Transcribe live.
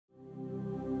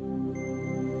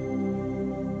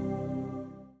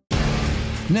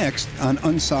Next on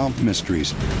Unsolved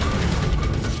Mysteries.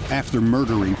 After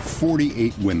murdering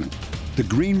 48 women, the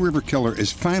Green River Killer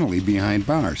is finally behind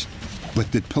bars.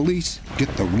 But did police get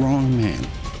the wrong man?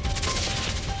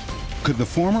 Could the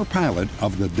former pilot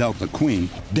of the Delta Queen,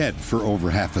 dead for over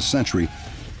half a century,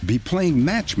 be playing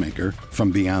matchmaker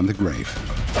from beyond the grave?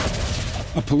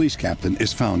 A police captain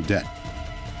is found dead.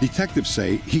 Detectives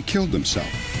say he killed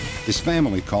himself. His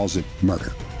family calls it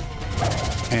murder.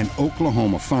 An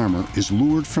Oklahoma farmer is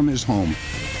lured from his home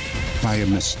by a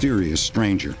mysterious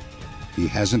stranger. He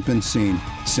hasn't been seen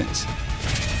since.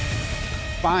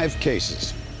 5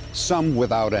 cases, some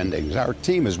without endings. Our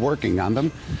team is working on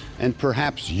them, and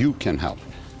perhaps you can help.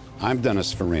 I'm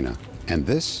Dennis Farina, and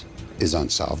this is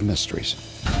Unsolved Mysteries.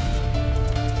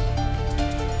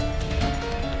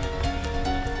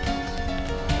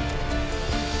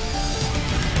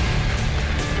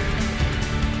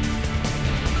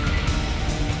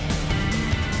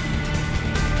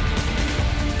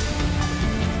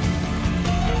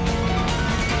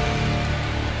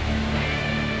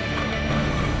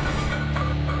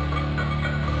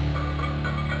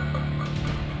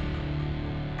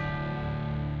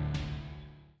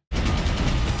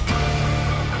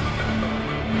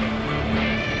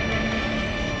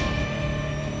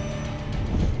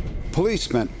 Police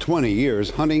spent 20 years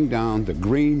hunting down the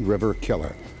Green River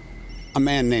Killer. A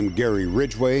man named Gary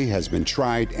Ridgway has been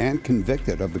tried and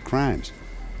convicted of the crimes.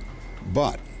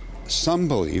 But some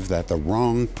believe that the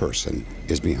wrong person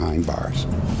is behind bars.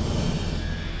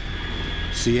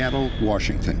 Seattle,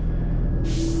 Washington.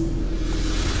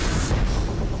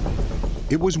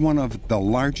 It was one of the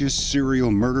largest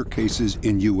serial murder cases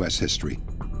in U.S. history.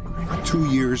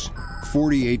 2 years,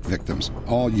 48 victims,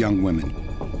 all young women.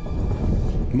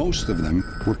 Most of them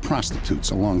were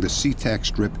prostitutes along the SeaTac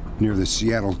Strip near the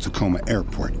Seattle-Tacoma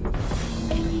Airport.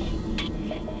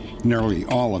 Nearly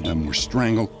all of them were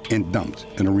strangled and dumped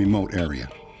in a remote area.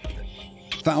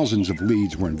 Thousands of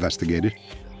leads were investigated,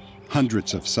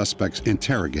 hundreds of suspects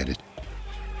interrogated.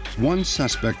 One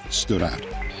suspect stood out.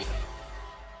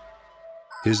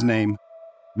 His name,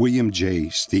 William J.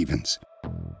 Stevens.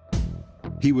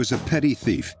 He was a petty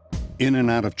thief, in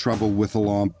and out of trouble with the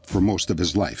law for most of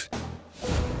his life.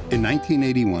 In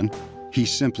 1981, he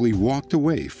simply walked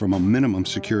away from a minimum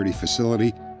security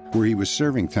facility where he was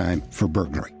serving time for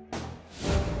burglary.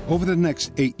 Over the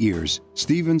next 8 years,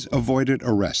 Stevens avoided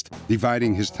arrest,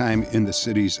 dividing his time in the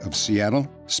cities of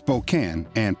Seattle, Spokane,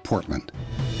 and Portland.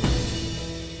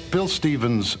 Bill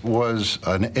Stevens was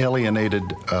an alienated,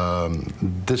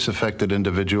 disaffected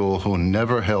individual who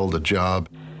never held a job.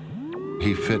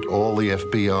 He fit all the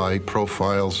FBI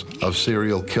profiles of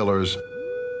serial killers.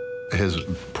 His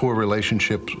poor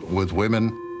relationships with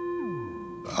women,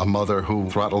 a mother who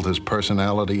throttled his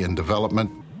personality and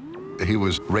development. He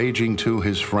was raging to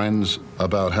his friends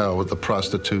about how the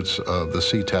prostitutes of the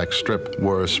SeaTac Strip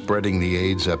were spreading the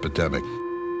AIDS epidemic.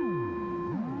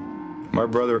 My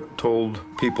brother told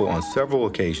people on several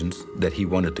occasions that he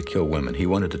wanted to kill women. He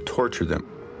wanted to torture them.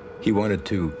 He wanted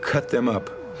to cut them up,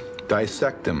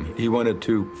 dissect them. He wanted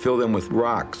to fill them with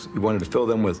rocks. He wanted to fill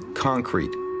them with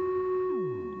concrete.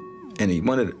 And he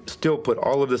wanted to still put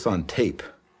all of this on tape.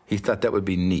 He thought that would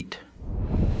be neat.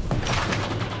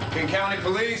 King County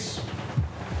Police.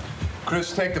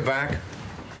 Chris, take the back.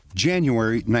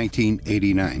 January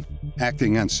 1989.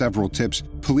 Acting on several tips,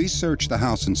 police searched the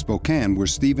house in Spokane where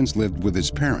Stevens lived with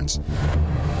his parents.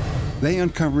 They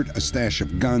uncovered a stash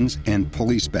of guns and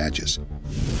police badges.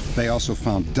 They also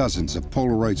found dozens of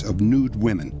Polaroids of nude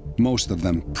women, most of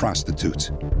them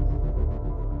prostitutes.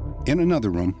 In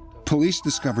another room, police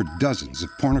discovered dozens of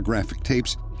pornographic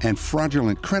tapes and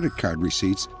fraudulent credit card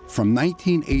receipts from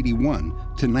 1981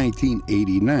 to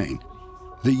 1989,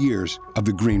 the years of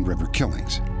the Green River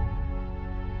killings.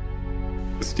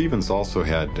 Stevens also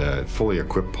had a fully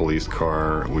equipped police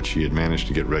car, which he had managed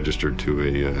to get registered to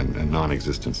a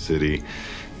non-existent city.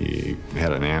 He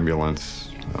had an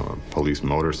ambulance, a police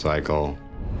motorcycle.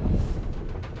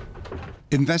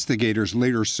 Investigators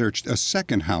later searched a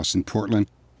second house in Portland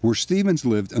where Stevens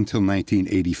lived until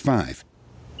 1985.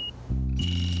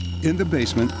 In the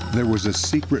basement, there was a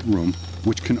secret room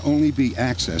which can only be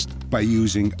accessed by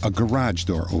using a garage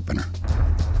door opener.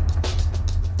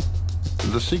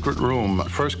 The secret room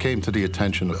first came to the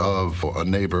attention of a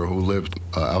neighbor who lived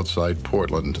outside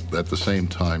Portland at the same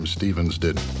time Stevens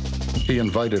did. He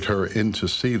invited her in to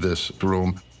see this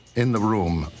room. In the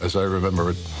room, as I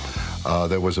remember it,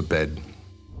 there was a bed.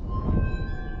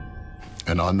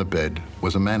 And on the bed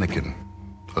was a mannequin,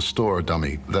 a store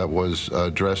dummy that was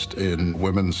dressed in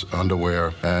women's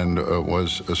underwear and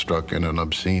was struck in an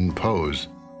obscene pose.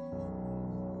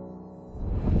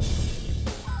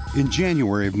 In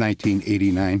January of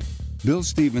 1989, Bill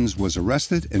Stevens was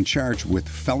arrested and charged with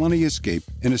felony escape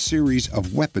in a series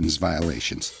of weapons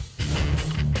violations.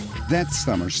 That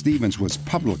summer, Stevens was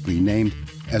publicly named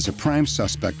as a prime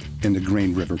suspect in the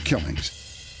Green River killings.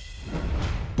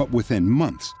 But within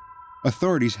months,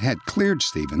 authorities had cleared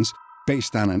Stevens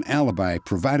based on an alibi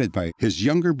provided by his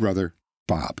younger brother,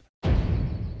 Bob.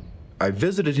 I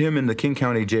visited him in the King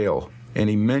County Jail, and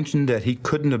he mentioned that he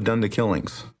couldn't have done the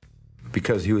killings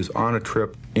because he was on a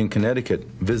trip in Connecticut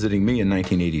visiting me in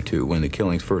 1982 when the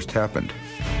killings first happened.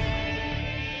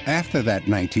 After that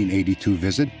 1982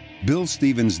 visit, Bill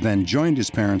Stevens then joined his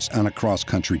parents on a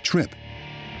cross-country trip.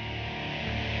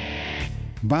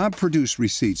 Bob produced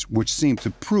receipts which seemed to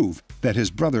prove that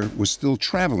his brother was still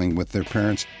traveling with their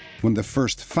parents when the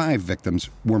first 5 victims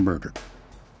were murdered.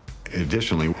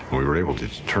 Additionally, we were able to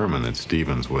determine that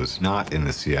Stevens was not in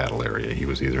the Seattle area. He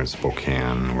was either in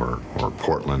Spokane or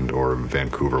Portland or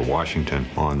Vancouver, Washington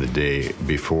on the day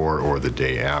before or the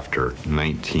day after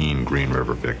 19 Green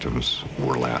River victims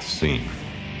were last seen.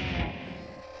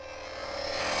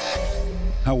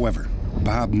 However,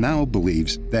 Bob now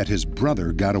believes that his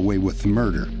brother got away with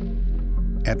murder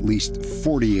at least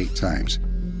 48 times.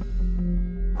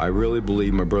 I really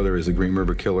believe my brother is a Green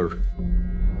River killer.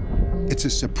 It's a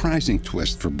surprising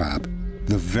twist for Bob,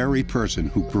 the very person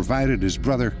who provided his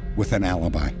brother with an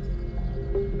alibi.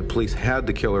 The police had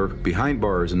the killer behind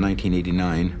bars in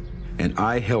 1989, and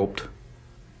I helped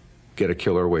get a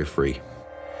killer away free.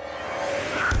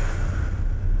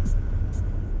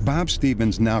 Bob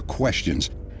Stevens now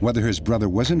questions whether his brother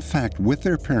was in fact with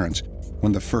their parents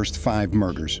when the first 5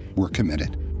 murders were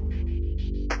committed.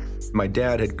 My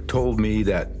dad had told me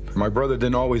that my brother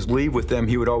didn't always leave with them.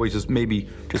 He would always just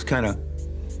kind of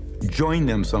join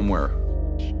them somewhere.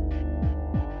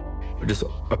 Or just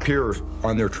appear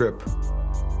on their trip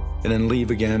and then leave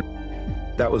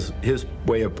again. That was his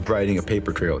way of providing a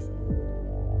paper trail.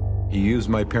 He used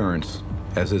my parents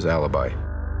as his alibi.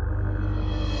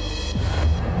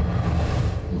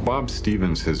 Bob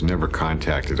Stevens has never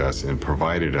contacted us and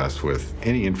provided us with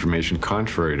any information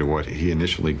contrary to what he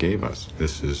initially gave us.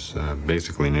 This is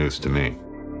basically news to me.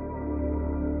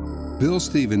 Bill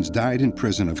Stevens died in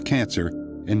prison of cancer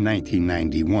in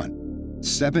 1991,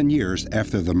 7 years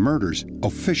after the murders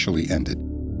officially ended.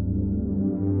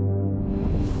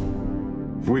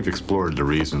 We've explored the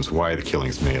reasons why the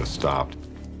killings may have stopped.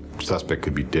 The suspect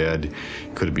could be dead,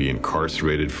 could be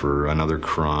incarcerated for another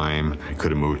crime,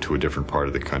 could have moved to a different part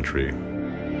of the country.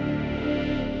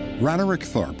 Roderick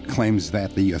Thorpe claims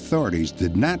that the authorities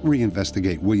did not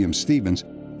reinvestigate William Stevens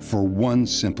for one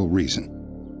simple reason.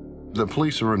 The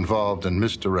police are involved in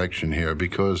misdirection here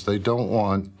because they don't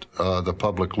want the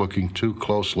public looking too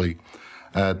closely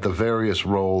at the various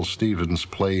roles Stevens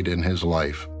played in his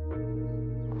life.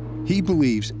 He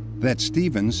believes that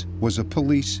Stevens was a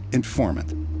police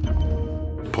informant.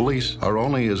 Police are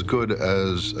only as good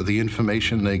as the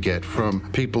information they get from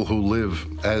people who live,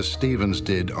 as Stevens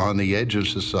did, on the edge of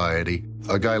society.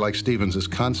 A guy like Stevens is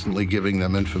constantly giving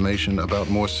them information about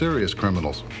more serious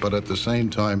criminals, but at the same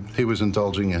time, he was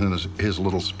indulging in his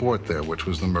little sport there, which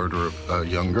was the murder of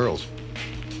young girls.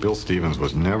 Bill Stevens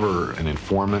was never an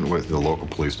informant with the local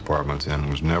police departments and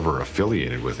was never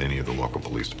affiliated with any of the local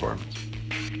police departments.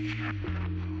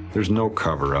 There's no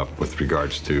cover-up with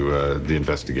regards to the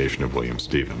investigation of William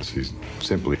Stevens. He's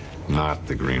simply not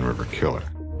the Green River killer.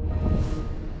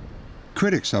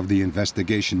 Critics of the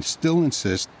investigation still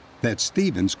insist that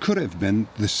Stevens could have been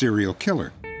the serial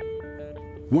killer.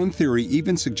 One theory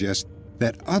even suggests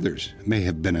that others may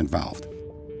have been involved.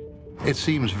 It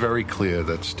seems very clear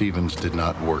that Stevens did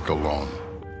not work alone.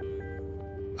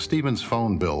 Stevens'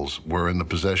 phone bills were in the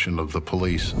possession of the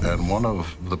police, and one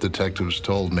of the detectives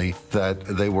told me that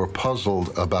they were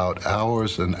puzzled about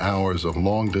hours and hours of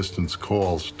long-distance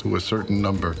calls to a certain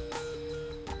number.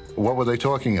 What were they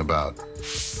talking about?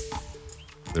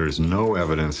 There is no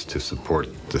evidence to support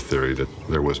the theory that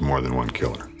there was more than one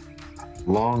killer.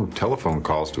 Long telephone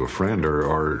calls to a friend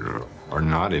are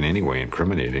not in any way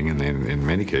incriminating, and they, in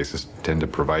many cases, tend to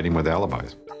provide him with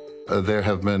alibis. There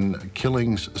have been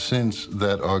killings since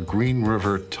that are Green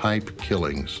River-type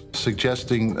killings,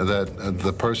 suggesting that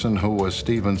the person who was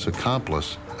Stevens'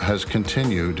 accomplice has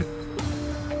continued.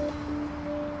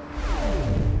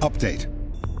 Update.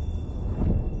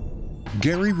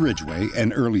 Gary Ridgway,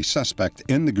 an early suspect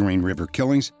in the Green River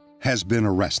killings, has been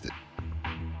arrested.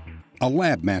 A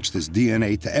lab matched his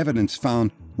DNA to evidence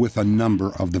found with a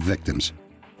number of the victims.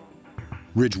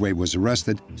 Ridgway was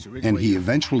arrested, and he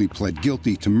eventually pled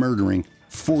guilty to murdering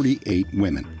 48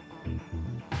 women.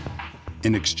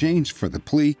 In exchange for the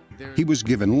plea, he was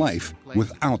given life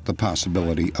without the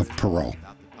possibility of parole.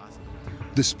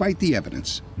 Despite the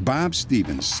evidence, Bob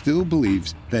Stevens still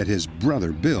believes that his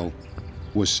brother, Bill,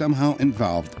 was somehow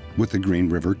involved with the Green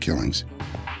River killings.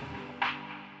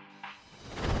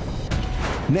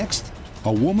 Next,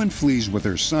 a woman flees with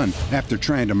her son after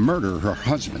trying to murder her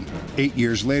husband. 8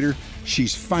 years later,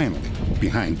 she's finally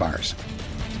behind bars.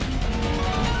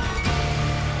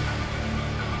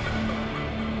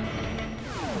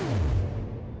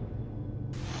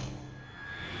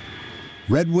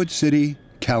 Redwood City,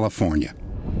 California.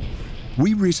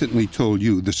 We recently told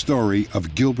you the story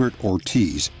of Gilbert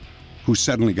Ortiz, who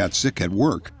suddenly got sick at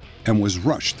work and was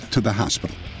rushed to the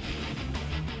hospital.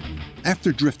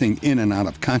 After drifting in and out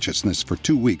of consciousness for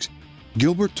 2 weeks,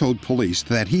 Gilbert told police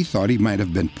that he thought he might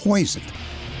have been poisoned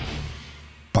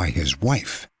by his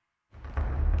wife.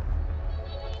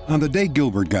 On the day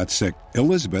Gilbert got sick,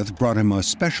 Elizabeth brought him a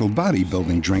special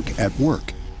bodybuilding drink at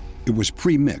work. It was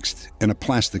pre-mixed in a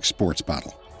plastic sports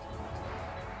bottle.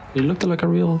 It looked like a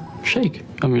real shake.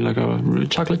 I mean, like a real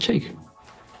chocolate shake.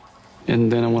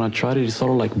 And then when I tried it, it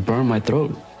sort of like burned my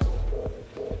throat.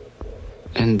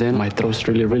 And then my throat's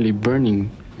really, really burning,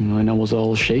 you know, and I was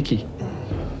all shaky.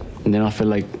 And then I felt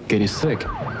like getting sick.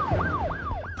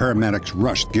 Paramedics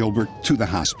rushed Gilbert to the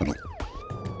hospital.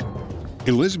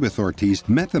 Elizabeth Ortiz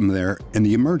met them there in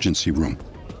the emergency room.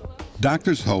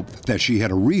 Doctors hoped that she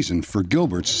had a reason for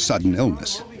Gilbert's sudden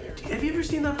illness. Have you ever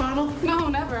seen that bottle? No,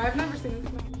 never. I've never seen it.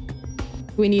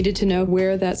 We needed to know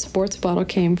where that sports bottle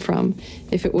came from,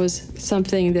 if it was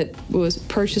something that was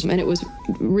purchased and it was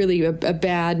really a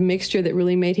bad mixture that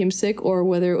really made him sick, or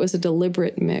whether it was a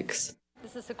deliberate mix.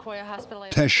 This is Sequoia Hospital.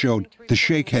 Tests showed the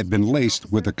shake had been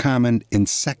laced with a common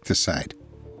insecticide.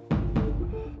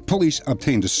 Police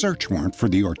obtained a search warrant for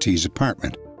the Ortiz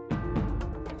apartment.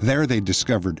 There they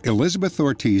discovered Elizabeth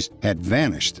Ortiz had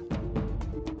vanished,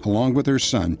 along with her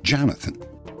son, Jonathan.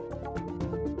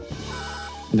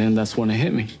 Then that's when it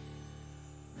hit me.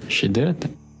 She did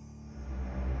it.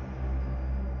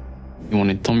 When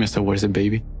he told me, I said, "Where's the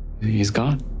baby?" He's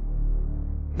gone.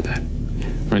 That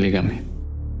really got me.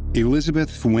 Elizabeth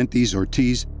Fuentes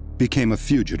Ortiz became a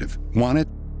fugitive, wanted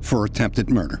for attempted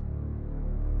murder.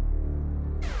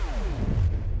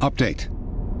 Update.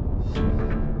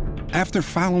 After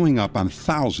following up on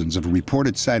thousands of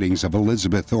reported sightings of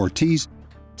Elizabeth Ortiz,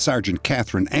 Sergeant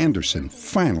Catherine Anderson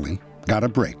finally got a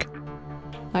break.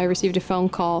 I received a phone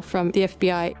call from the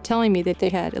FBI telling me that they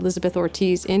had Elizabeth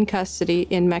Ortiz in custody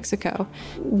in Mexico.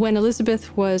 When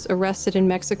Elizabeth was arrested in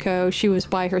Mexico, she was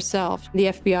by herself. The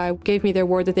FBI gave me their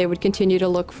word that they would continue to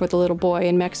look for the little boy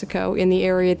in Mexico in the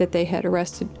area that they had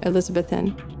arrested Elizabeth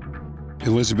in.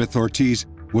 Elizabeth Ortiz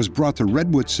was brought to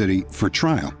Redwood City for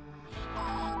trial.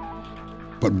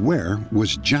 But where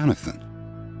was Jonathan?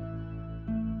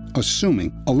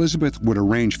 Assuming Elizabeth would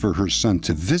arrange for her son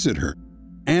to visit her,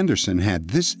 Anderson had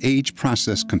this age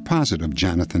process composite of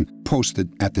Jonathan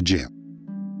posted at the jail.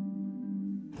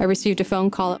 I received a phone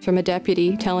call from a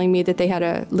deputy telling me that they had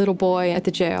a little boy at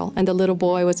the jail, and the little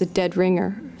boy was a dead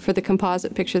ringer for the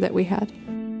composite picture that we had.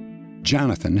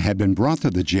 Jonathan had been brought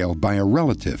to the jail by a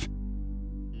relative.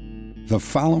 The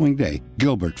following day,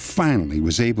 Gilbert finally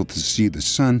was able to see the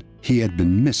son he had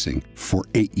been missing for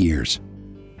 8 years.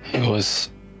 He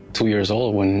was 2 years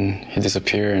old when he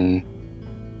disappeared, and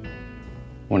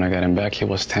when I got him back, he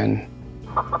was 10.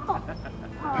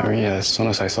 I mean, as soon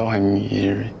as I saw him,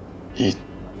 he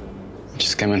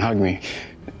just came and hugged me.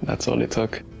 That's all it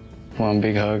took. One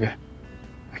big hug.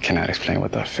 I cannot explain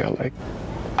what that felt like.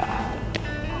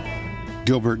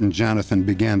 Gilbert and Jonathan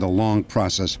began the long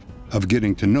process of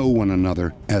getting to know one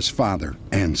another as father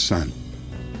and son.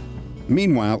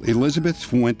 Meanwhile, Elizabeth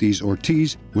Fuentes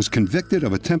Ortiz was convicted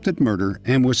of attempted murder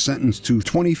and was sentenced to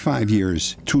 25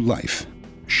 years to life.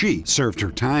 She served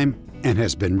her time and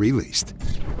has been released.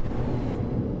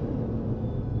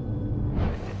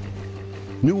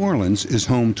 New Orleans is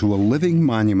home to a living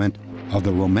monument of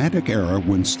the Romantic era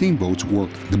when steamboats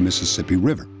worked the Mississippi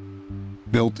River.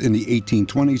 Built in the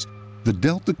 1820s, the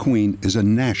Delta Queen is a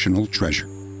national treasure.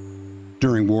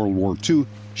 During World War II,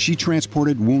 she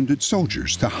transported wounded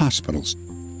soldiers to hospitals,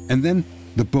 and then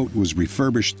the boat was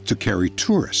refurbished to carry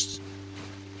tourists.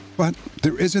 But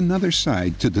there is another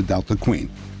side to the Delta Queen,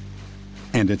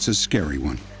 and it's a scary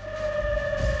one.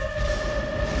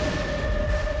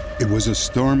 It was a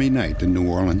stormy night in New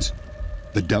Orleans.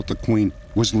 The Delta Queen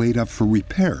was laid up for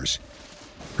repairs.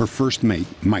 Her first mate,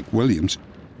 Mike Williams,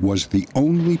 was the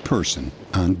only person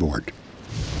on board.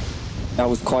 I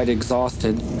was quite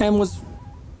exhausted and was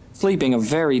sleeping a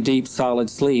very deep, solid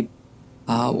sleep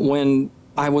when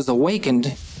I was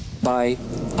awakened by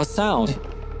a sound,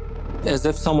 as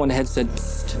if someone had said,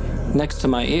 "Psst," next to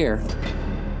my ear.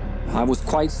 I was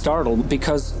quite startled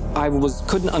because I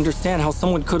couldn't understand how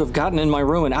someone could have gotten in my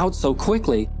room and out so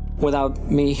quickly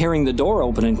without me hearing the door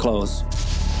open and close.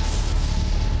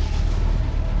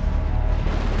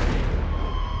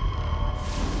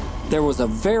 There was a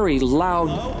very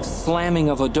loud slamming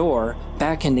of a door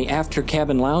back in the after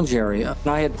cabin lounge area.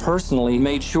 I had personally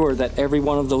made sure that every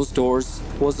one of those doors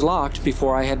was locked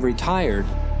before I had retired.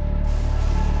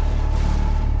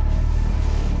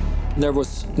 There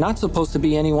was not supposed to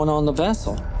be anyone on the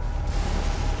vessel.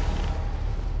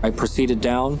 I proceeded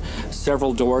down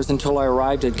several doors until I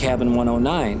arrived at cabin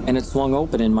 109, and it swung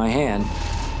open in my hand.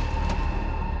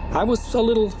 I was a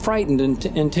little frightened and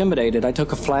intimidated. I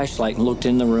took a flashlight and looked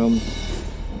in the room.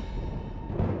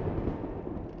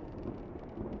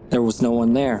 There was no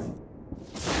one there.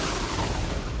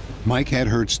 Mike had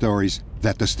heard stories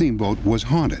that the steamboat was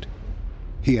haunted.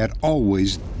 He had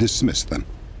always dismissed them,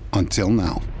 until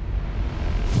now.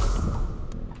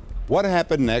 What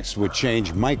happened next would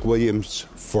change Mike Williams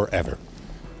forever.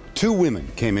 2 women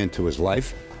came into his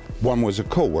life. One was a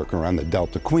co-worker on the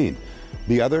Delta Queen.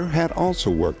 The other had also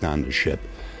worked on the ship.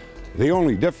 The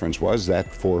only difference was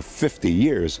that for 50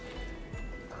 years,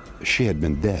 she had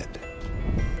been dead.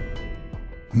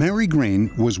 Mary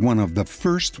Green was one of the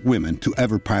first women to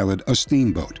ever pilot a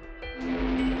steamboat.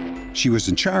 She was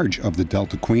in charge of the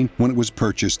Delta Queen when it was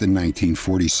purchased in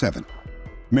 1947.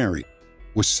 Mary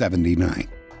was 79.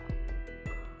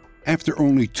 After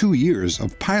only 2 years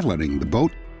of piloting the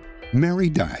boat, Mary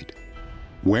died.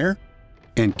 Where?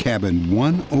 In cabin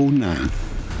 109.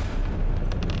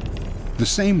 The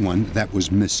same one that was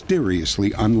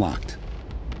mysteriously unlocked.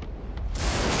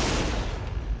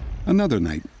 Another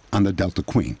night on the Delta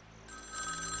Queen.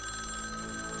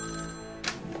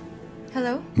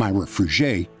 Hello? Myra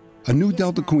Fruget, a new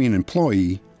Delta Queen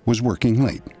employee, was working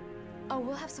late. Oh,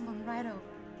 we'll have someone right over.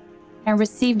 I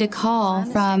received a call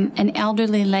from an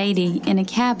elderly lady in a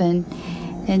cabin,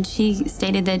 and she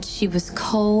stated that she was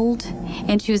cold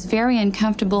and she was very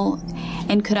uncomfortable,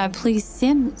 and could I please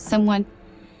send someone?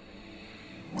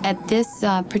 At this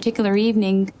particular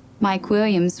evening, Mike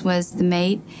Williams was the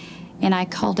mate, and I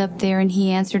called up there and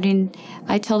he answered, and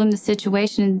I told him the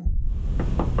situation.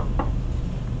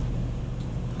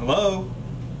 Hello?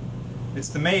 It's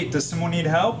the mate. Does someone need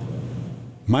help?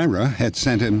 Myra had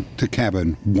sent him to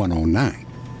cabin 109.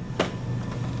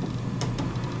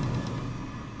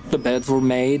 The beds were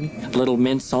made, little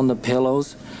mints on the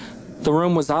pillows. The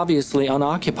room was obviously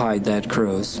unoccupied that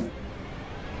cruise.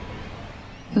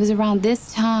 It was around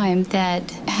this time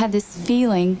that I had this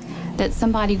feeling that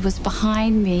somebody was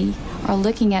behind me or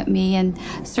looking at me, and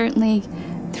certainly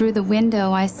through the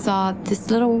window I saw this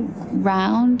little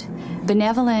round,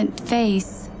 benevolent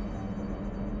face.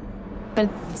 But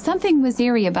something was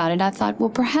eerie about it. I thought, well,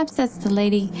 perhaps that's the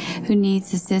lady who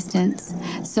needs assistance.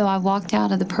 So I walked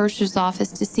out of the purser's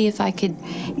office to see if I could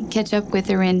catch up with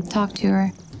her and talk to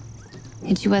her.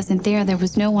 And she wasn't there. There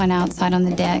was no one outside on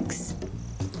the decks.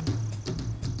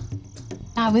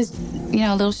 I was,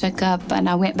 a little shook up, and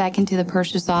I went back into the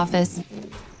purser's office.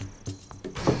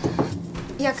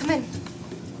 Yeah, come in.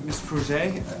 Miss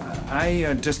Fruget,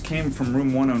 I just came from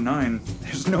room 109.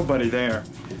 There's nobody there.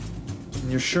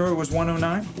 You're sure it was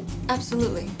 109?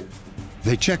 Absolutely.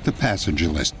 They checked the passenger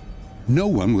list. No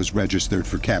one was registered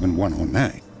for cabin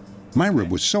 109. Myra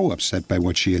was so upset by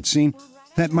what she had seen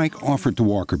that Mike offered to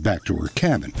walk her back to her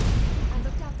cabin.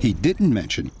 He didn't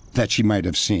mention that she might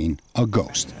have seen a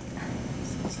ghost.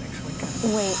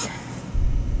 Wait.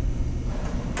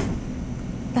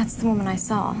 That's the woman I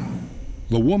saw.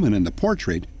 The woman in the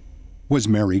portrait was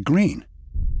Mary Green.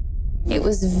 It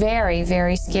was very,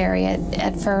 very scary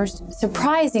at first.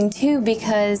 Surprising, too,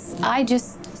 because I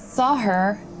just saw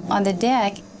her on the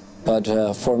deck. But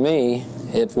for me,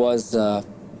 it was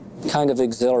kind of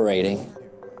exhilarating.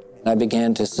 I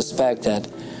began to suspect that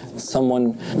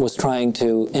someone was trying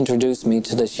to introduce me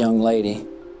to this young lady.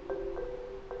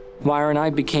 Myra and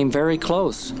I became very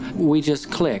close. We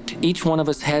just clicked. Each one of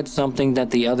us had something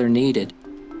that the other needed.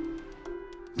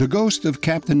 The ghost of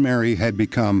Captain Mary had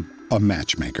become a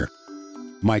matchmaker.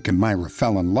 Mike and Myra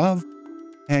fell in love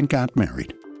and got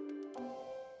married.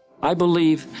 I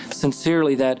believe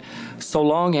sincerely that so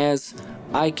long as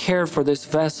I care for this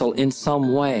vessel in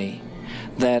some way,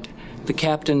 that the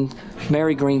Captain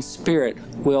Mary Green's spirit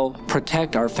will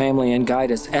protect our family and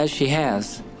guide us as she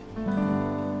has.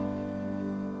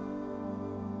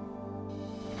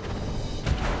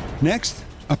 Next,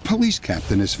 a police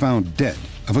captain is found dead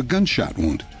of a gunshot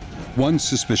wound. 1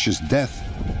 suspicious death,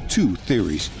 2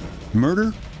 theories: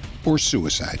 murder or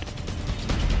suicide.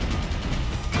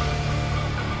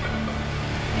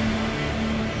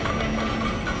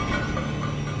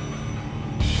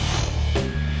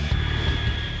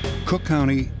 Cook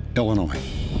County, Illinois.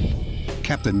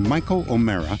 Captain Michael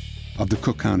O'Mara of the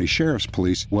Cook County Sheriff's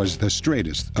Police was the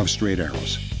straightest of straight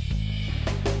arrows.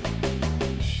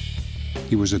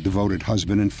 He was a devoted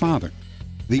husband and father,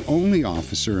 the only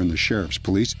officer in the Sheriff's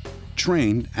Police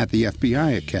trained at the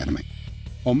FBI Academy.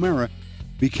 O'Mara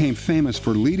became famous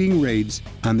for leading raids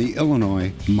on the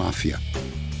Illinois Mafia.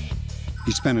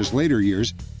 He spent his later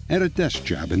years at a desk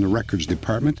job in the records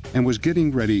department and was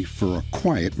getting ready for a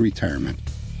quiet retirement.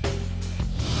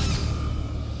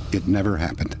 It never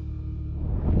happened.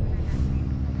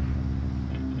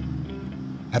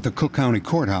 At the Cook County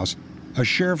Courthouse, a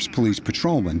Sheriff's Police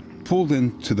patrolman pulled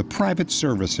into the private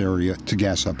service area to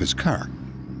gas up his car.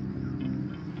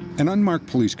 An unmarked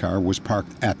police car was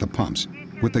parked at the pumps,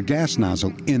 with the gas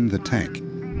nozzle in the tank.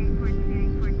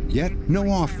 Yet no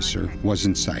officer was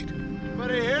in sight.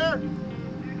 Anybody here?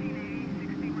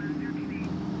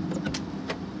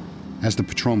 As the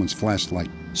patrolman's flashlight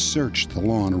searched the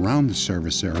lawn around the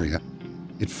service area,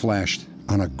 it flashed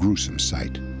on a gruesome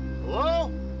sight. Hello?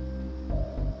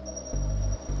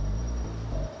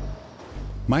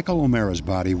 Michael O'Mara's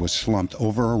body was slumped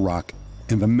over a rock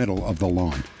in the middle of the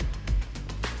lawn.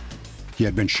 He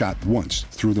had been shot once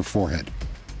through the forehead.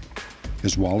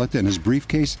 His wallet and his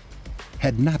briefcase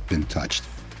had not been touched.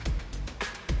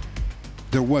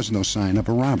 There was no sign of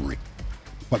a robbery,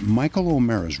 but Michael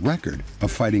O'Mara's record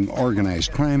of fighting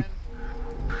organized crime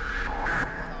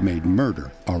made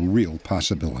murder a real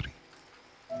possibility.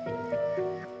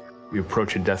 We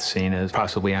approach a death scene as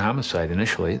possibly a homicide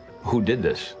initially. Who did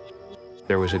this?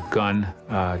 There was a gun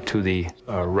to the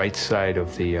right side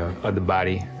of the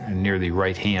body, near the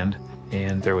right hand,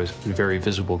 and there was a very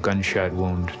visible gunshot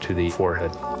wound to the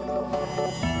forehead.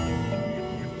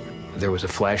 There was a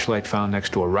flashlight found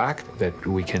next to a rock that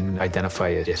we can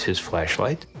identify as his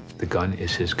flashlight. The gun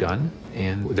is his gun,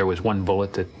 and there was one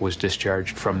bullet that was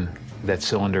discharged from that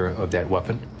cylinder of that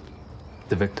weapon.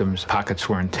 The victim's pockets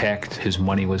were intact, his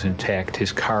money was intact,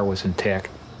 his car was intact.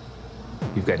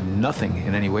 You've got nothing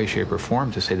in any way, shape, or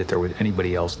form to say that there was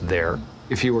anybody else there.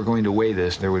 If you were going to weigh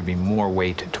this, there would be more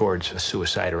weight towards a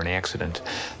suicide or an accident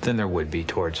than there would be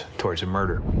towards a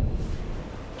murder.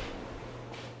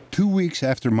 2 weeks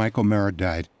after Mike O'Mara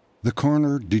died, the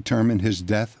coroner determined his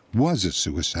death was a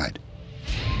suicide.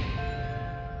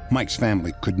 Mike's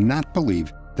family could not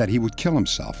believe that he would kill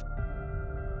himself.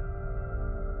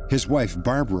 His wife,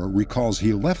 Barbara, recalls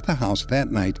he left the house that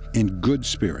night in good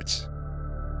spirits.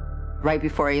 Right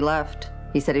before he left,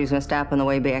 he said he was going to stop on the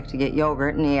way back to get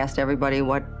yogurt, and he asked everybody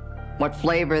what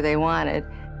flavor they wanted.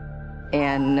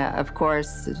 And of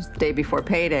course, it was the day before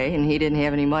payday, and he didn't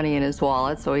have any money in his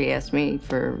wallet, so he asked me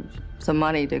for some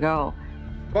money to go.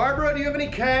 Barbara, do you have any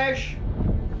cash?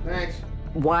 Thanks.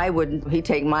 Why would he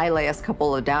take my last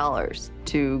couple of dollars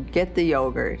to get the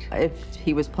yogurt if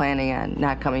he was planning on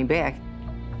not coming back?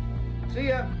 See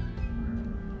ya.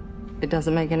 It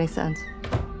doesn't make any sense.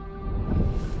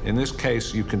 In this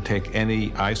case, you can take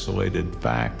any isolated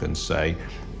fact and say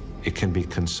it can be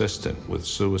consistent with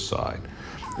suicide.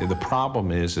 The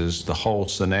problem is the whole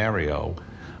scenario,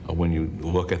 when you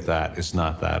look at that, is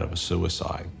not that of a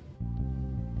suicide.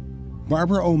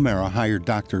 Barbara O'Mara hired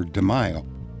Dr. DeMaio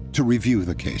to review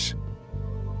the case.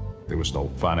 There was no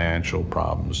financial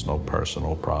problems, no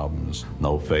personal problems,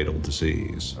 no fatal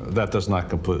disease. That does not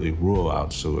completely rule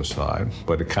out suicide,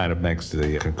 but it kind of makes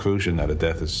the conclusion that a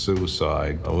death is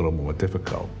suicide a little more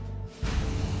difficult.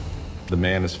 The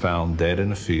man is found dead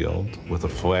in a field with a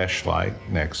flashlight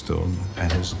next to him and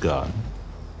his gun.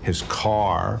 His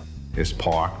car is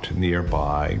parked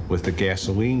nearby with the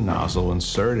gasoline nozzle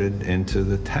inserted into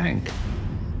the tank.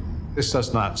 This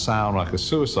does not sound like a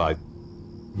suicide.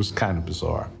 It was kind of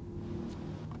bizarre.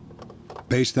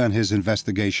 Based on his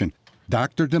investigation,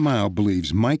 Dr. DeMaio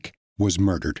believes Mike was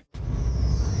murdered.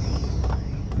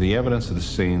 The evidence of the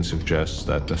scene suggests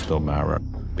that Mr. O'Mara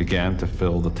began to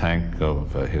fill the tank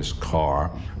of his car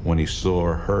when he saw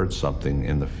or heard something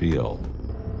in the field.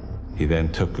 He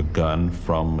then took a gun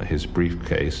from his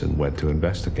briefcase and went to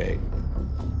investigate.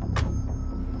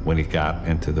 When he got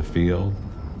into the field,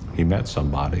 he met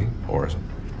somebody, or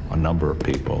a number of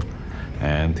people,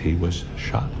 and he was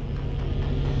shot.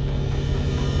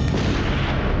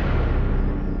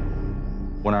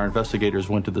 When our investigators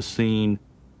went to the scene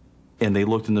and they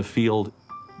looked in the field,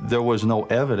 there was no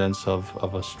evidence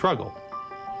of a struggle.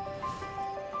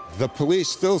 The police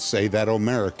still say that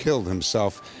O'Mara killed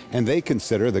himself, and they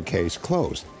consider the case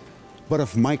closed. But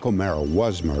if Mike O'Mara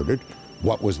was murdered,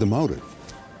 what was the motive?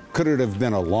 Could it have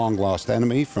been a long-lost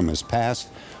enemy from his past,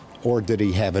 or did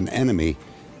he have an enemy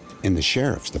in the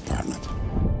sheriff's department?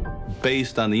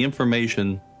 Based on the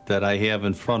information that I have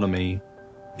in front of me,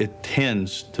 it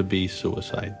tends to be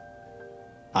suicide.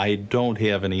 I don't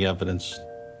have any evidence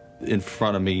in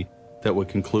front of me that would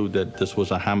conclude that this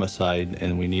was a homicide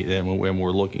and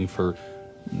we're looking for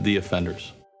the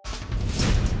offenders.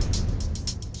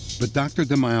 But Dr.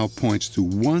 DeMille points to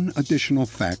one additional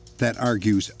fact that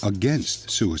argues against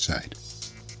suicide.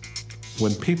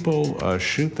 When people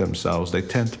shoot themselves, they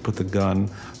tend to put the gun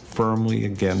firmly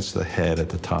against the head at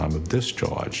the time of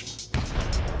discharge.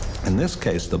 In this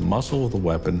case, the muzzle of the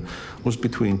weapon was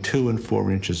between 2 and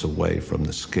 4 inches away from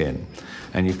the skin.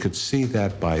 And you could see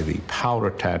that by the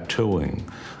powder tattooing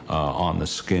on the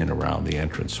skin around the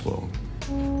entrance wound.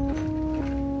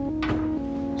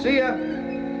 See ya.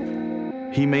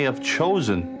 He may have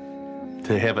chosen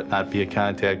to have it not be a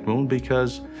contact wound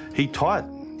because he taught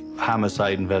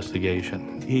homicide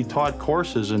investigation. He taught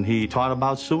courses and he taught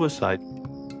about suicide.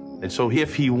 And so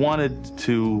if he wanted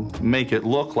to make it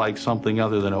look like something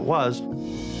other than it was,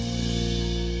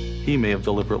 he may have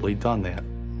deliberately done that.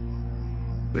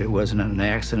 It wasn't an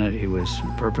accident. He was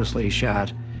purposely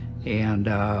shot. And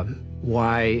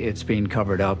why it's being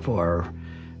covered up or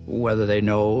whether they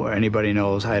know or anybody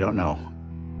knows, I don't know.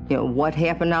 You know, what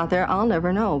happened out there, I'll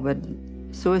never know, but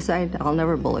suicide, I'll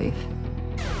never believe.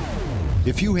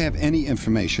 If you have any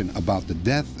information about the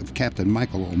death of Captain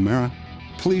Michael O'Meara,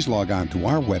 please log on to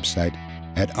our website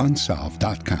at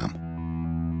unsolved.com.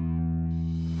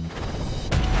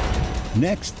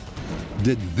 Next,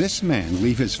 did this man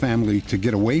leave his family to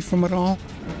get away from it all?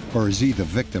 Or is he the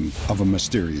victim of a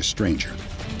mysterious stranger?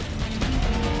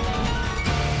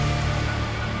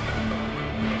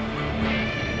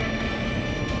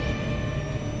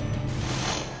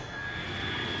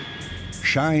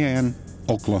 Cheyenne,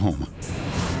 Oklahoma.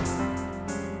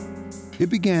 It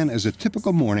began as a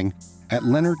typical morning at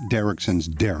Leonard Dirickson's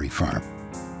dairy farm.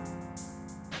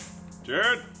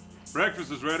 Jared,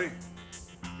 breakfast is ready.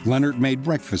 Leonard made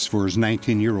breakfast for his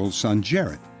 19-year-old son,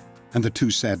 Jared, and the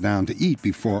two sat down to eat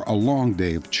before a long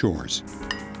day of chores.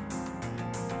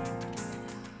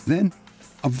 Then,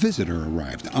 a visitor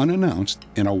arrived unannounced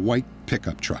in a white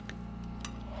pickup truck.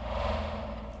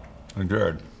 Hey,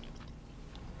 Jared,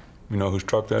 you know whose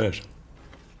truck that is?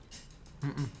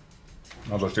 Mm-mm.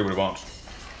 I'll go see what he wants.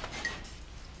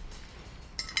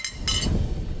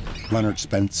 Leonard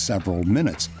spent several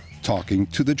minutes talking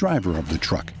to the driver of the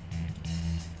truck.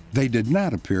 They did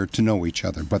not appear to know each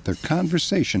other, but their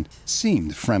conversation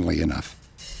seemed friendly enough.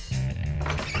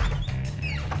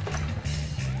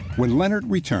 When Leonard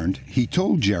returned, he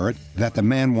told Jared that the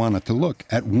man wanted to look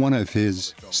at one of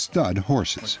his stud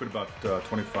horses. Put about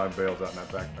 25 bales out in that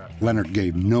backpack. Leonard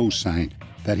gave no sign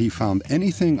that he found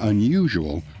anything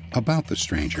unusual about the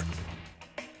stranger.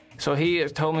 So he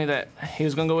told me that he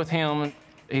was going to go with him.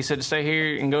 He said to stay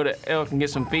here and go to Elk and get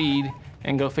some feed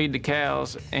and go feed the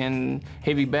cows, and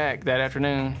he'd be back that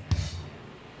afternoon.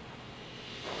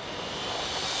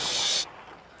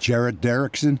 Jared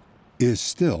Dirickson is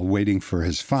still waiting for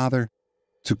his father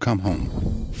to come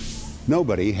home.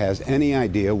 Nobody has any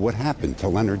idea what happened to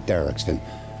Leonard Dirickson.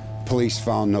 Police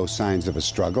found no signs of a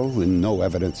struggle and no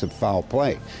evidence of foul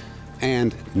play,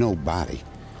 and no body.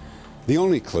 The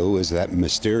only clue is that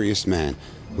mysterious man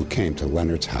who came to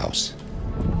Leonard's house.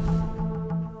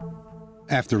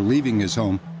 After leaving his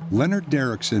home, Leonard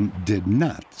Dirickson did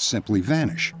not simply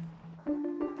vanish.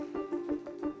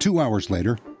 2 hours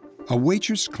later, a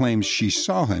waitress claims she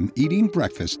saw him eating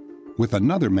breakfast with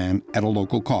another man at a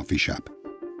local coffee shop.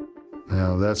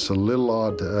 Now, that's a little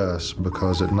odd to us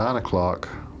because at 9 o'clock,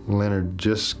 Leonard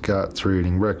just got through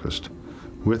eating breakfast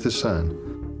with his son.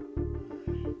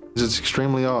 It's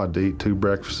extremely odd to eat 2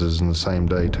 breakfasts in the same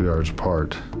day, 2 hours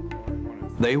apart.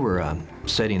 They were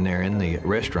sitting there in the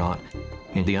restaurant,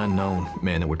 and the unknown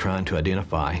man that we're trying to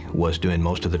identify was doing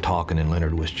most of the talking, and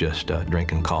Leonard was just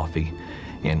drinking coffee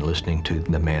and listening to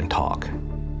the man talk.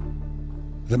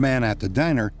 The man at the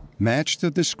diner matched the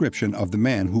description of the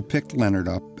man who picked Leonard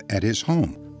up at his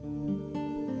home.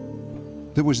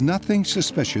 There was nothing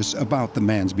suspicious about the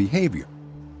man's behavior,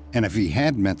 and if he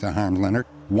had meant to harm Leonard,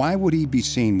 why would he be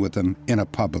seen with him in a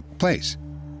public place?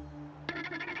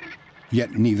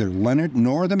 Yet neither Leonard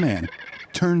nor the man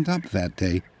turned up that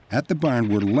day at the barn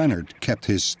where Leonard kept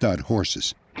his stud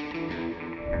horses.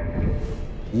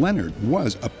 Leonard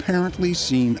was apparently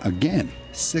seen again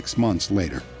 6 months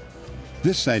later.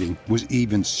 This sighting was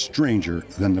even stranger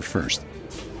than the first.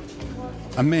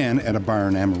 A man at a bar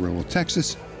in Amarillo,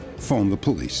 Texas, phoned the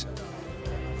police.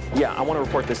 Yeah, I want to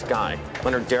report this guy,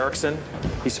 Leonard Dirickson.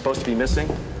 He's supposed to be missing.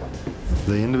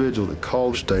 The individual that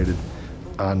called stated,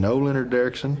 "I know Leonard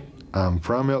Dirickson. I'm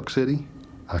from Elk City.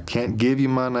 I can't give you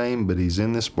my name, but he's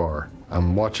in this bar.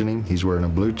 I'm watching him. He's wearing a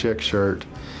blue check shirt,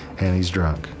 and he's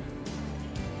drunk."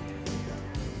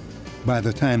 By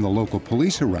the time the local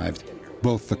police arrived,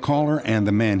 both the caller and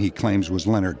the man he claims was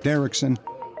Leonard Dirickson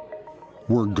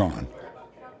were gone.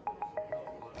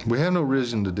 We have no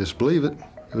reason to disbelieve it.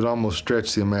 It would almost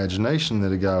stretch the imagination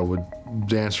that a guy would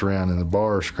dance around in the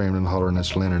bar screaming and hollering,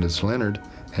 "It's Leonard, it's Leonard,"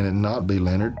 and it not be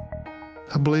Leonard.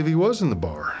 I believe he was in the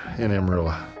bar in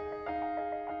Amarillo.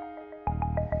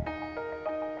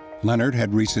 Leonard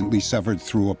had recently suffered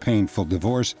through a painful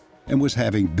divorce and was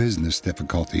having business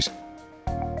difficulties.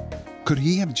 Could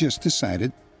he have just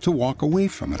decided to walk away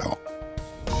from it all?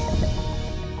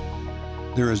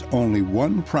 There is only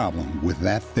one problem with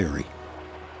that theory.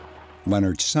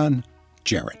 Leonard's son,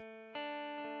 Jared.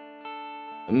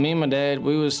 Me and my dad,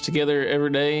 we was together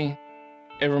every day.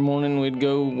 Every morning we'd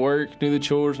go work, do the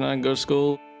chores, and I'd go to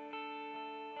school.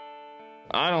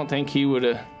 I don't think he would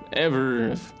have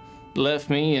ever left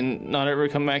me and not ever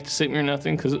come back to see me or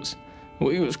nothing, because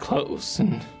we was close,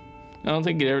 and I don't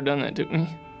think he'd ever done that to me.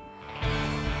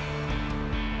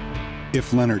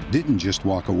 If Leonard didn't just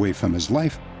walk away from his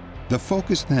life, the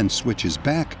focus then switches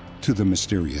back to the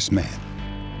mysterious man.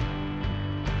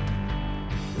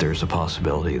 There's a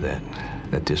possibility that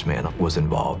this man was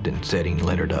involved in setting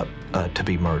Leonard up to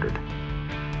be murdered.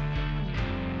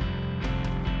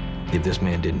 If this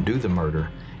man didn't do the murder,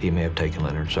 he may have taken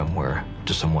Leonard somewhere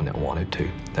to someone that wanted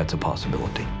to. That's a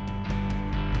possibility.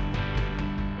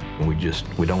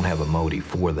 We don't have a motive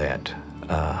for that,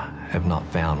 have not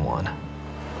found one.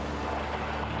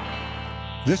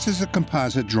 This is a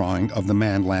composite drawing of the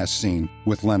man last seen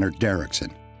with Leonard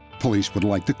Dirickson. Police would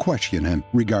like to question him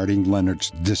regarding Leonard's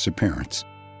disappearance.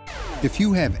 If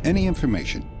you have any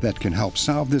information that can help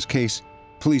solve this case,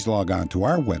 please log on to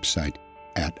our website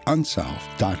at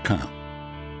unsolved.com.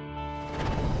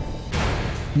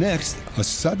 Next, a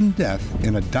sudden death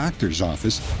in a doctor's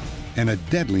office and a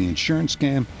deadly insurance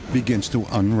scam begins to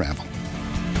unravel.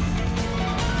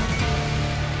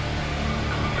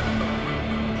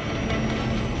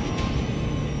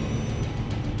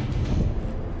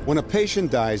 When a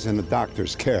patient dies in a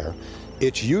doctor's care,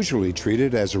 it's usually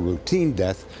treated as a routine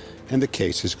death and the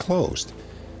case is closed.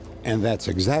 And that's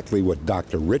exactly what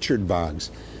Dr. Richard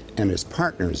Boggs and his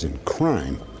partners in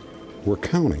crime were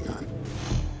counting on.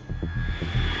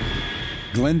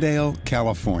 Glendale,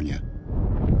 California.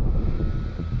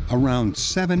 Around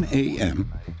 7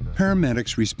 a.m.,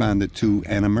 paramedics responded to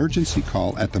an emergency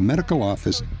call at the medical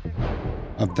office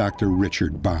of Dr.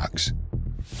 Richard Boggs.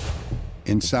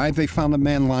 Inside, they found a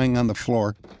man lying on the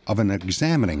floor of an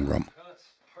examining room.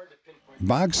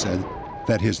 Boggs said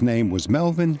that his name was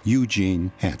Melvin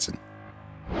Eugene Hansen.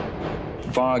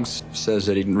 Boggs says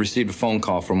that he received a phone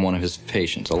call from one of his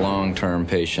patients, a long-term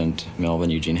patient,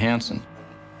 Melvin Eugene Hansen.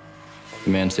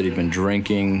 The man said he'd been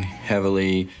drinking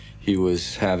heavily, he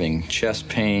was having chest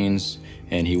pains,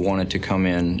 and he wanted to come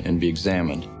in and be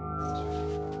examined.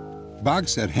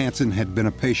 Boggs said Hansen had been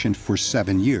a patient for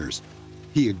 7 years.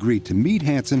 He agreed to meet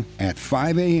Hansen at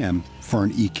 5 a.m. for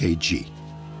an EKG.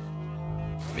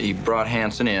 He brought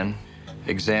Hansen in,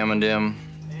 examined him,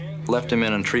 left him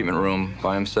in a treatment room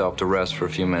by himself to rest for a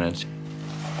few minutes.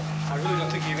 I really don't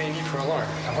think you have any need for alarm.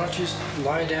 Now, why don't you just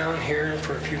lie down here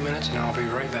for a few minutes and I'll be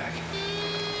right back.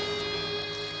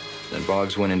 Then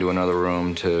Boggs went into another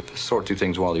room to sort through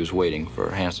things while he was waiting for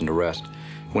Hansen to rest,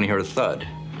 when he heard a thud.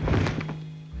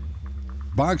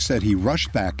 Boggs said he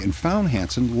rushed back and found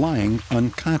Hansen lying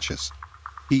unconscious.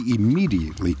 He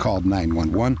immediately called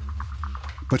 911,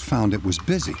 but found it was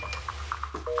busy.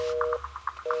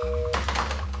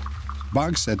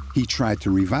 Boggs said he tried to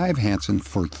revive Hansen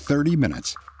for 30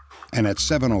 minutes, and at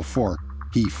 7:04,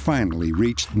 he finally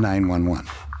reached 911.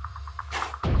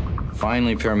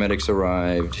 Finally, paramedics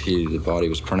arrived. The body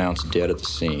was pronounced dead at the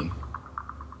scene.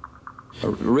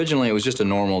 Originally, it was just a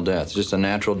normal death, just a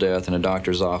natural death in a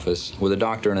doctor's office with a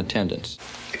doctor in attendance.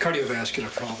 Cardiovascular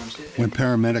problems. When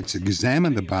paramedics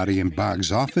examined the body in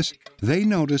Boggs' office, they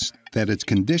noticed that its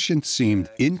condition seemed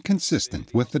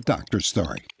inconsistent with the doctor's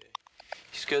story.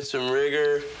 He's got some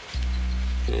rigor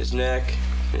in his neck,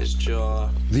 in his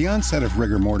jaw. The onset of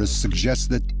rigor mortis suggests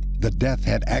that the death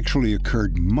had actually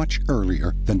occurred much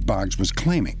earlier than Boggs was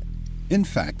claiming. In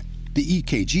fact, the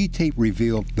EKG tape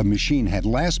revealed the machine had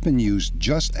last been used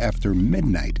just after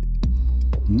midnight,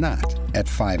 not at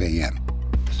 5 a.m.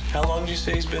 How long did you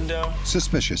say he's been down?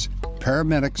 Suspicious,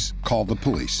 paramedics called the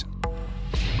police.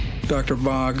 Dr.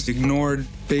 Boggs ignored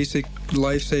basic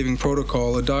life-saving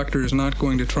protocol. A doctor is not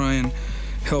going to try and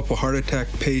help a heart attack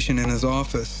patient in his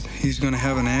office. He's going to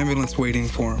have an ambulance waiting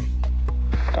for him.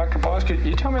 Dr. Boggs, could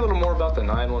you tell me a little more about the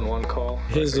 911 call?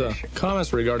 His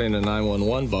comments regarding the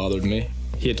 911 bothered me.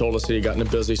 He had told us he had gotten a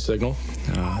busy signal.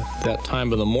 That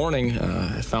time of the morning,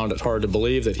 I found it hard to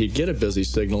believe that he'd get a busy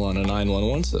signal on a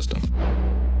 911 system.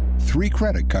 3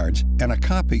 credit cards and a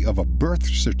copy of a birth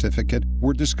certificate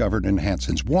were discovered in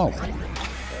Hanson's wallet.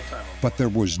 But there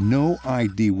was no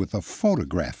ID with a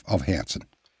photograph of Hanson.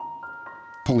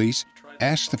 Police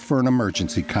asked for an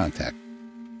emergency contact.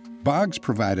 Boggs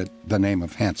provided the name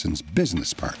of Hanson's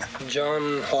business partner.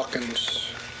 John Hawkins,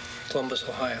 Columbus,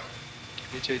 Ohio.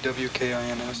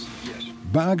 H-A-W-K-I-N-S, yes.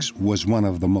 Boggs was one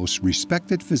of the most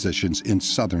respected physicians in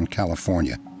Southern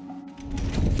California.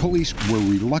 Police were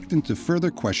reluctant to further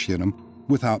question him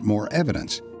without more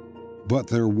evidence, but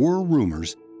there were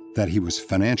rumors that he was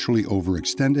financially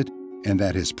overextended and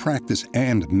that his practice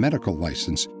and medical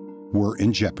license were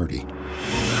in jeopardy.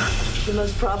 The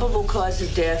most probable cause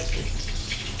of death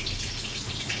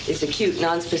is acute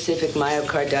nonspecific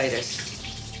myocarditis.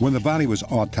 When the body was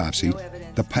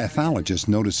autopsied, the pathologist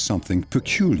noticed something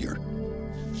peculiar.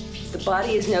 The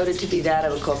body is noted to be that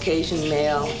of a Caucasian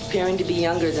male, appearing to be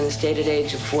younger than the stated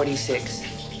age of 46.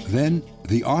 Then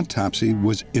the autopsy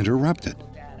was interrupted.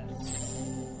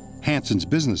 Hanson's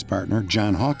business partner,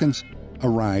 John Hawkins,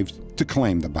 arrived to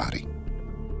claim the body.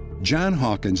 John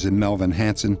Hawkins and Melvin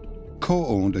Hanson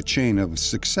co-owned a chain of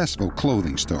successful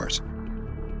clothing stores.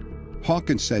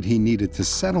 Hawkins said he needed to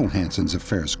settle Hanson's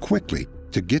affairs quickly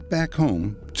to get back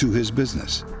home to his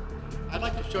business. I'd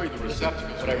like to show you the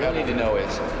receptacles. What I really need to know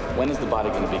is, when is the body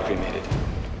going to be cremated?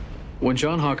 When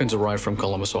John Hawkins arrived from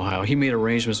Columbus, Ohio, he made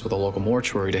arrangements with a local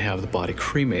mortuary to have the body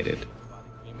cremated.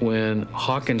 When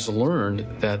Hawkins learned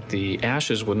that the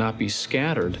ashes would not be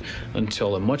scattered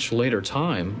until a much later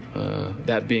time,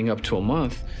 that being up to a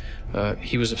month,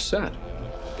 he was upset.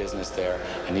 Business there.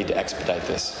 I need to expedite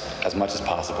this as much as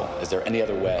possible. Is there any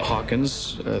other way?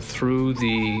 Hawkins, through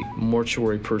the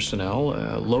mortuary personnel,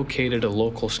 located a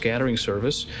local scattering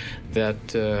service that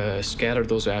scattered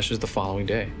those ashes the following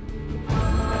day.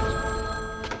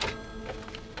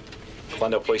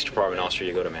 Glendale Police Department, Officer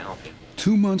Yagoda, may I help you?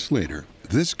 2 months later,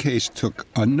 this case took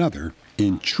another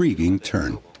intriguing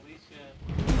turn.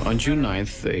 On June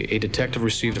 9th, a detective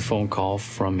received a phone call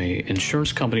from an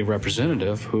insurance company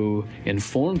representative who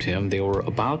informed him they were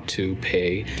about to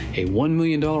pay a $1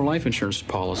 million life insurance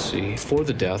policy for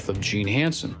the death of Gene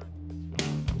Hanson.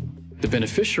 The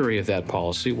beneficiary of that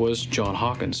policy was John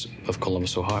Hawkins of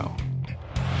Columbus, Ohio.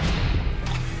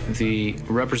 The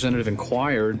representative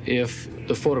inquired if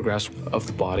the photographs of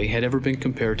the body had ever been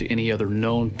compared to any other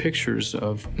known pictures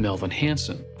of Melvin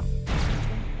Hanson.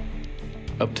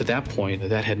 Up to that point,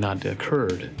 that had not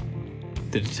occurred.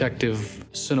 The detective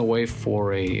sent away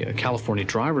for a California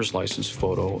driver's license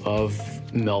photo of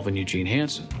Melvin Eugene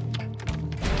Hanson.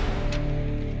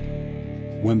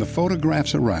 When the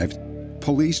photographs arrived,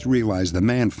 police realized the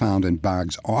man found in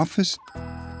Boggs' office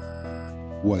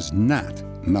was not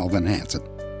Melvin Hanson.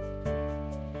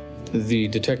 The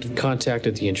detective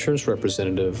contacted the insurance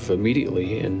representative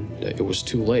immediately, and it was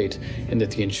too late, and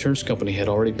that the insurance company had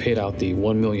already paid out the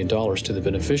 $1 million to the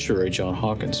beneficiary, John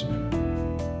Hawkins.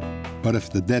 But if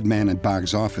the dead man in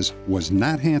Boggs' office was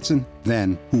not Hanson,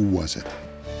 then who was it?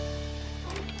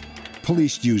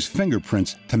 Police used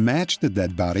fingerprints to match the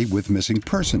dead body with missing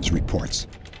persons reports.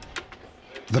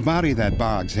 The body that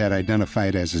Boggs had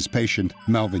identified as his patient,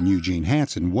 Melvin Eugene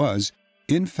Hanson, was,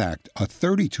 in fact, a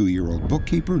 32-year-old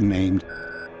bookkeeper named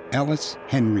Ellis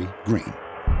Henry Green.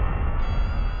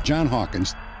 John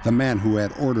Hawkins, the man who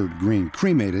had ordered Green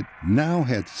cremated, now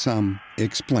had some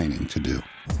explaining to do.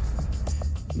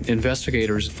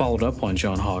 Investigators followed up on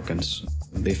John Hawkins.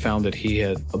 They found that he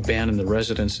had abandoned the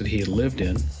residence that he had lived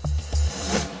in,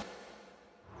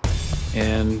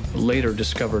 and later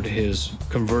discovered his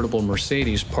convertible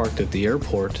Mercedes parked at the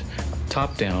airport,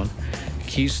 top down,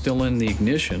 keys still in the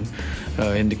ignition,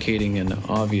 indicating an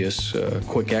obvious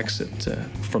quick exit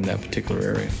from that particular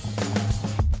area.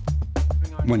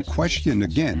 When questioned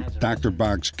again, Dr.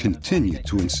 Boggs continued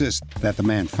to insist that the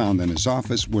man found in his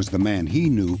office was the man he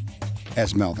knew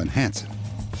as Melvin Hanson.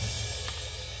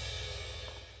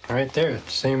 Right there,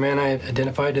 the same man I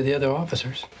identified to the other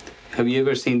officers. Have you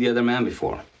ever seen the other man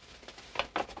before?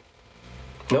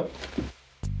 Nope.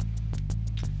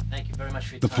 Thank you very much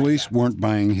for your The time, police weren't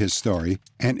buying his story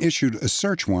and issued a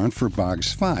search warrant for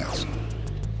Boggs' files.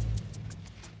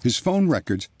 His phone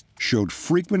records showed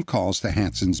frequent calls to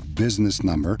Hanson's business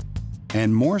number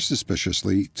and, more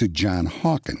suspiciously, to John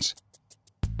Hawkins.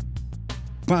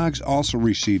 Boggs also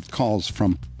received calls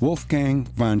from Wolfgang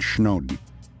von Schnoden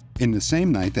in the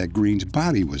same night that Green's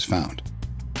body was found.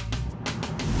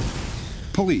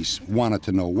 Police wanted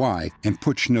to know why and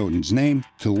put Schnoden's name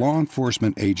to law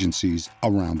enforcement agencies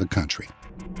around the country.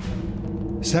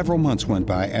 Several months went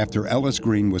by after Ellis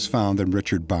Green was found in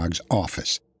Richard Boggs'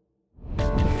 office.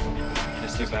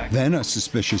 Then a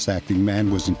suspicious acting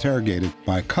man was interrogated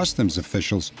by customs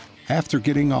officials after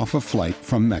getting off a flight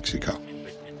from Mexico.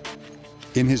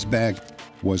 In his bag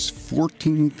was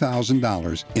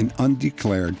 $14,000 in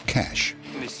undeclared cash.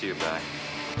 Let me see your bag.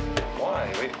 Why?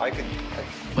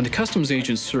 When the customs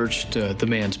agent searched the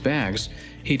man's bags,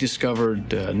 he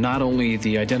discovered not only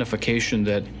the identification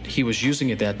that he was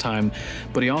using at that time,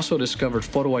 but he also discovered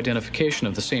photo identification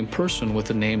of the same person with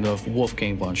the name of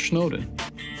Wolfgang von Schnoden.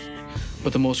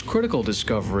 But the most critical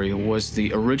discovery was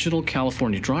the original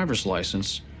California driver's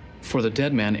license for the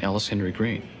dead man, Ellis Henry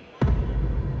Green.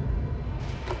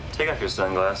 Take off your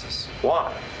sunglasses.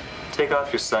 Why? Take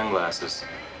off your sunglasses.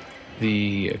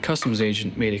 The customs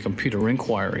agent made a computer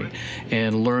inquiry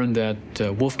and learned that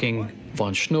Wolfgang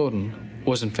von Schnoden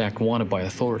was in fact wanted by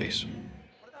authorities.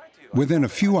 Within a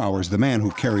few hours, the man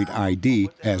who carried ID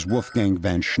as Wolfgang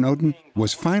van Schnoden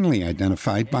was finally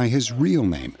identified by his real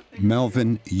name,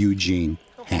 Melvin Eugene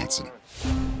Hansen.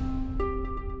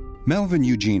 Melvin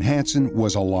Eugene Hansen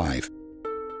was alive,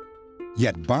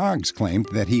 yet Boggs claimed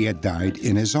that he had died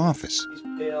in his office.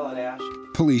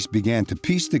 Police began to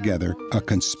piece together a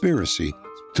conspiracy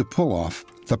to pull off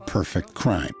the perfect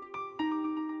crime.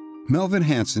 Melvin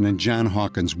Hansen and John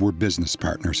Hawkins were business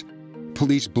partners.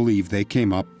 Police believe they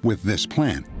came up with this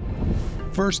plan.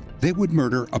 First, they would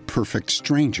murder a perfect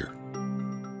stranger.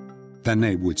 Then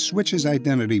they would switch his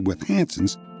identity with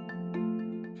Hansen's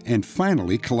and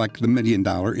finally collect the $1 million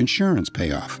insurance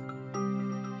payoff.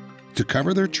 To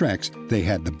cover their tracks, they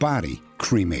had the body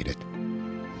cremated.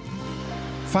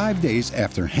 5 days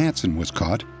after Hansen was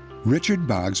caught, Richard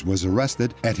Boggs was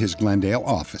arrested at his Glendale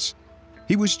office.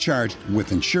 He was charged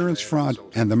with insurance fraud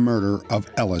and the murder of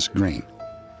Ellis Green.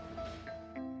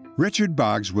 Richard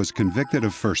Boggs was convicted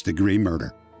of first-degree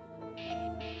murder.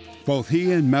 Both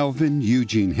he and Melvin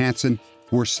Eugene Hansen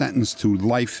were sentenced to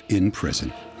life in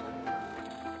prison.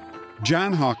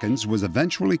 John Hawkins was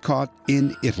eventually caught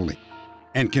in Italy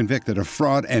and convicted of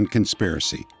fraud and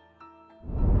conspiracy.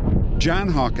 John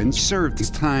Hawkins served his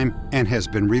time and has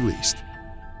been released.